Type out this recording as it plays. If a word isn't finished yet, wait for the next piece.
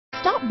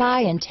Stop by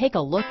and take a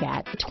look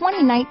at the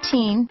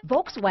 2019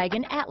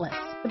 Volkswagen Atlas.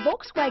 The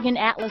Volkswagen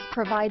Atlas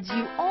provides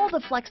you all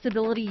the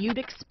flexibility you'd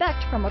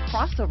expect from a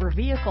crossover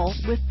vehicle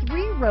with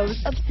 3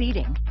 rows of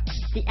seating.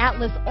 The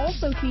Atlas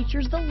also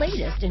features the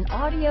latest in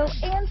audio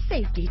and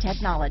safety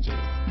technologies.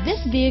 This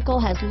vehicle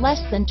has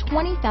less than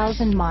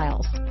 20,000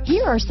 miles.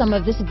 Here are some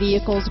of this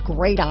vehicle's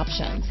great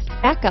options: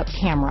 backup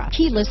camera,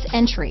 keyless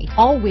entry,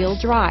 all-wheel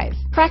drive,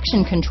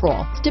 traction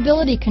control,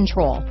 stability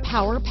control,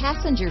 power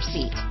passenger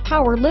seat,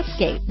 power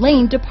liftgate,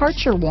 lane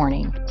departure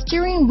warning,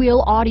 steering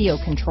wheel audio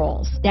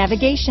controls,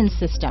 navigation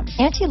system,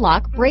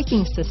 anti-lock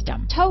braking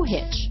system, tow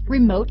hitch,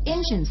 remote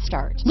engine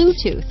start,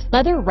 Bluetooth,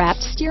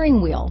 leather-wrapped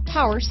steering wheel,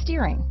 power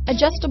steering,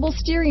 adjustable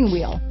steering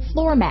wheel,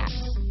 floor mats,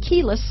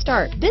 keyless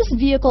start. This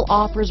vehicle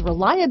offers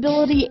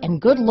reliability and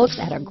good looks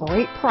at a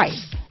great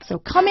price. So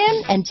come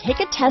in and take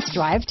a test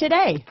drive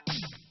today.